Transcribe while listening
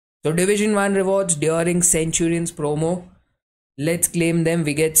So Division 1 rewards during Centurions promo. Let's claim them.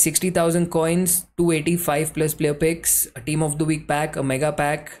 We get 60,000 coins, 285 plus player picks, a team of the week pack, a mega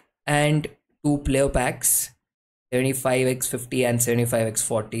pack, and 2 player packs, 75x50 and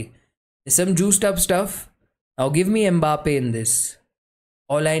 75x40. There's some juiced up stuff. Now give me Mbappe in this.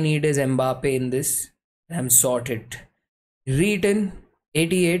 All I need is Mbappe in this. I'm sorted. Written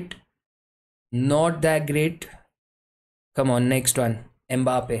 88. Not that great. Come on, next one.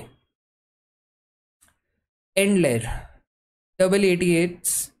 Mbappe. Endler. Double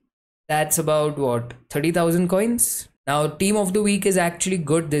 88s. That's about what? 30,000 coins. Now, team of the week is actually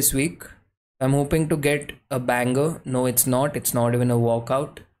good this week. I'm hoping to get a banger. No, it's not. It's not even a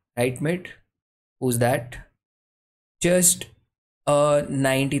walkout. Right mid? Who's that? Just a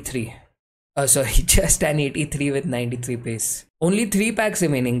 93. Sorry, just an 83 with 93 pace. Only 3 packs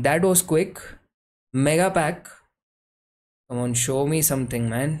remaining. That was quick. Mega pack. Come on, show me something,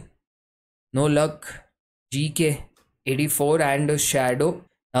 man. No luck. GK 84 and a shadow.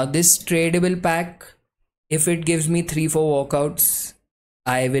 Now this tradable pack, if it gives me 3-4 walkouts,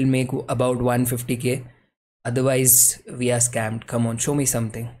 I will make about 150k. Otherwise, we are scammed. Come on, show me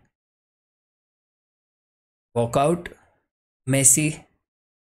something. Walkout. Messi,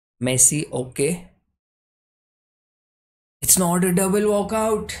 okay. It's not a double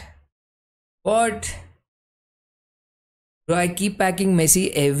walkout. What? Bro, I keep packing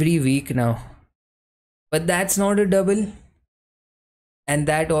Messi every week now. But that's not a double. And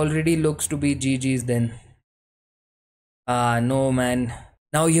that already looks to be GG's then. No man.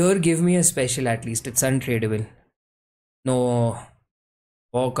 Now here give me a special at least. It's untradeable. No.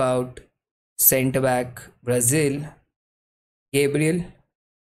 Walkout. Centre back. Brazil. Gabriel.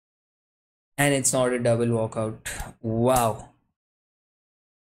 And it's not a double walkout. Wow.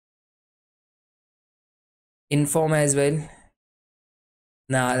 Inform as well.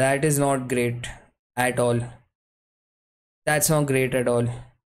 Nah, that is not great at all. That's not great at all.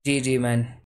 GG, man.